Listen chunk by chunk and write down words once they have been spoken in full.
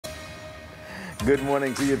Good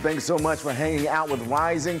morning to you. Thanks so much for hanging out with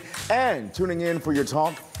Rising and tuning in for your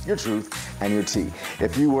talk, your truth, and your tea.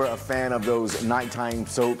 If you were a fan of those nighttime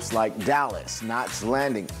soaps like Dallas, Knots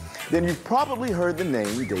Landing, then you've probably heard the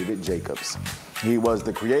name David Jacobs. He was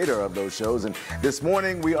the creator of those shows, and this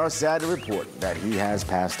morning we are sad to report that he has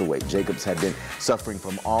passed away. Jacobs had been suffering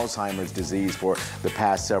from Alzheimer's disease for the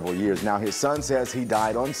past several years. Now, his son says he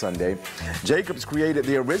died on Sunday. Jacobs created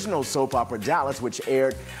the original soap opera Dallas, which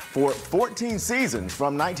aired for 14 seasons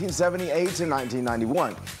from 1978 to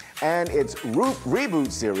 1991. And its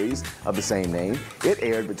reboot series of the same name, it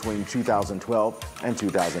aired between 2012 and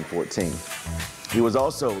 2014. He was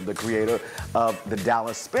also the creator of the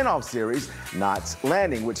Dallas spin-off series, Knots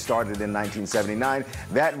Landing, which started in 1979.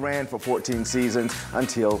 That ran for 14 seasons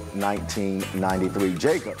until 1993.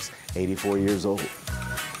 Jacobs, 84 years old.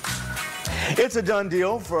 It's a done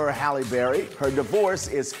deal for Halle Berry. Her divorce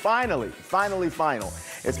is finally final.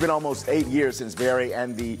 It's been almost 8 years since Berry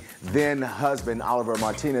and the then husband, Oliver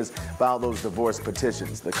Martinez, filed those divorce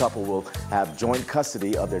petitions. The couple will have joint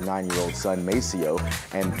custody of their 9-year-old son, Maceo,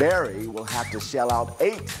 and Berry will have to shell out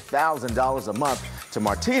 $8,000 a month to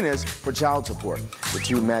Martinez for child support. The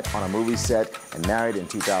two met on a movie set and married in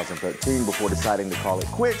 2013 before deciding to call it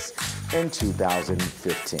quits in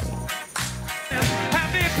 2015.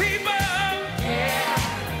 Happy people!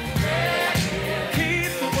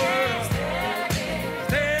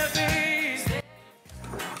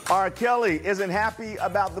 R. Kelly isn't happy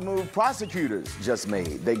about the move prosecutors just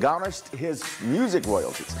made. They garnished his music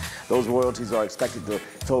royalties. Those royalties are expected to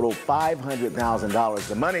total $500,000.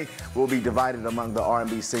 The money will be divided among the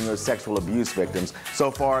R&B singer's sexual abuse victims.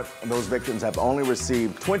 So far, those victims have only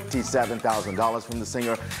received $27,000 from the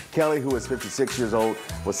singer. Kelly, who is 56 years old,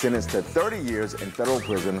 was sentenced to 30 years in federal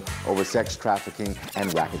prison over sex trafficking and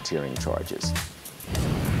racketeering charges.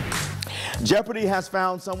 Jeopardy has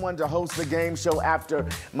found someone to host the game show after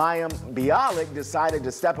Mayim Bialik decided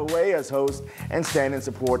to step away as host and stand in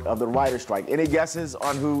support of the writer's strike. Any guesses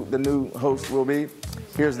on who the new host will be?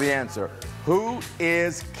 Here's the answer. Who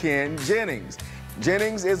is Ken Jennings?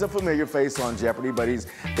 Jennings is a familiar face on Jeopardy, but he's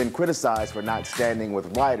been criticized for not standing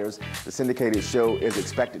with writers. The syndicated show is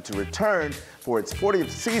expected to return for its 40th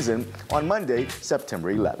season on Monday,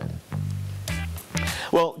 September 11th.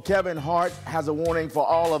 Well, Kevin Hart has a warning for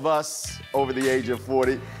all of us over the age of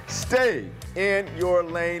 40. Stay in your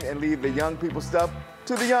lane and leave the young people stuff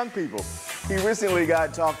to the young people. He recently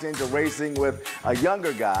got talked into racing with a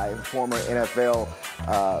younger guy, former NFL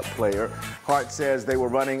player. Hart says they were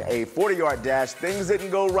running a 40-yard dash. Things didn't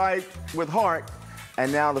go right with Hart,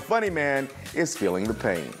 and now the funny man is feeling the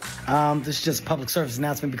pain. This is just a public service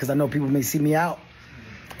announcement because I know people may see me out,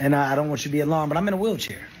 and I don't want you to be alarmed, but I'm in a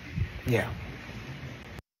wheelchair. Yeah.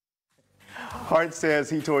 Hart says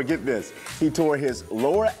he tore, get this, he tore his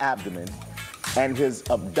lower abdomen and his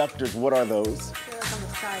abductors. What are those? They're like on the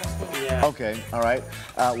side, I think. Yeah. Okay, all right.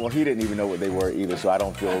 Well, he didn't even know what they were either, so I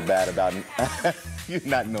don't feel bad about you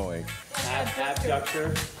not knowing. Is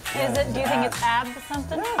Abductor. it? Do you think it's ab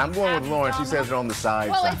something? I'm going with Lauren. She says they're on the side.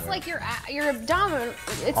 Well, somewhere. it's like your abdomen.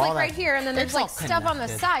 It's All like that- right here, and then there's it's like all stuff on the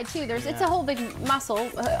connected. side too. It's a whole big muscle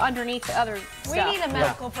underneath the other We stuff. need a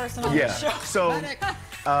medical person on Yeah. the show. So,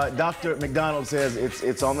 Dr. McDonald says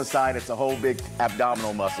it's on the side. It's a whole big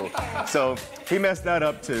abdominal muscle. So he messed that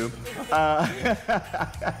up too.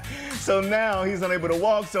 So now he's unable to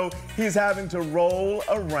walk. So he's having to roll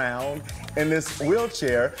around in this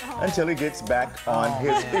wheelchair until he gets back on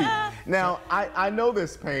his feet. Now I know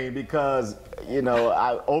this pain because you know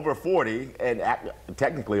over 40 and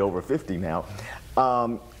technically over 50 now.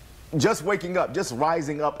 Just waking up, just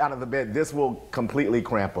rising up out of the bed, this will completely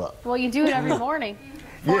cramp up. Well, you do it every morning.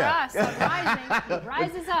 For Yeah. us, Rising it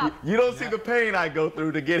rises up. You don't see the pain I go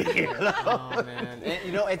through to get here. Oh man! And,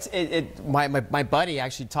 you know, my buddy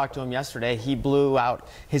actually talked to him yesterday. He blew out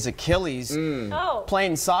his Achilles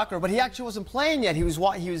playing soccer, but he actually wasn't playing yet. He was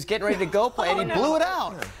getting ready to go play, and he blew it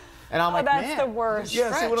out. And I'm like, That's man, the worst.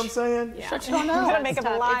 Yeah, see what I'm saying? stretch it on I'm out. gonna make up a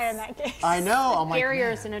tough. lie It's- in that case. I know. I'm like, Barrier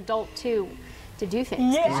man. as an adult too to do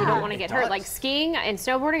things because you don't want to get hurt. Like skiing and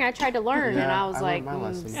snowboarding, I tried to learn, and I was I like, learned my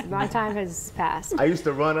lesson. my time has passed. I used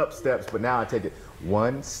to run up steps, but now I take it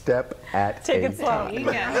one step at Take a it slow. time. You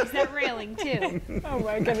go. Use that railing too. Oh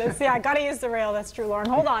my goodness. Yeah, I gotta use the rail. That's true, Lauren.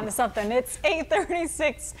 Hold on to something. It's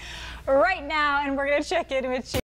 8:36 right now, and we're gonna check in with you.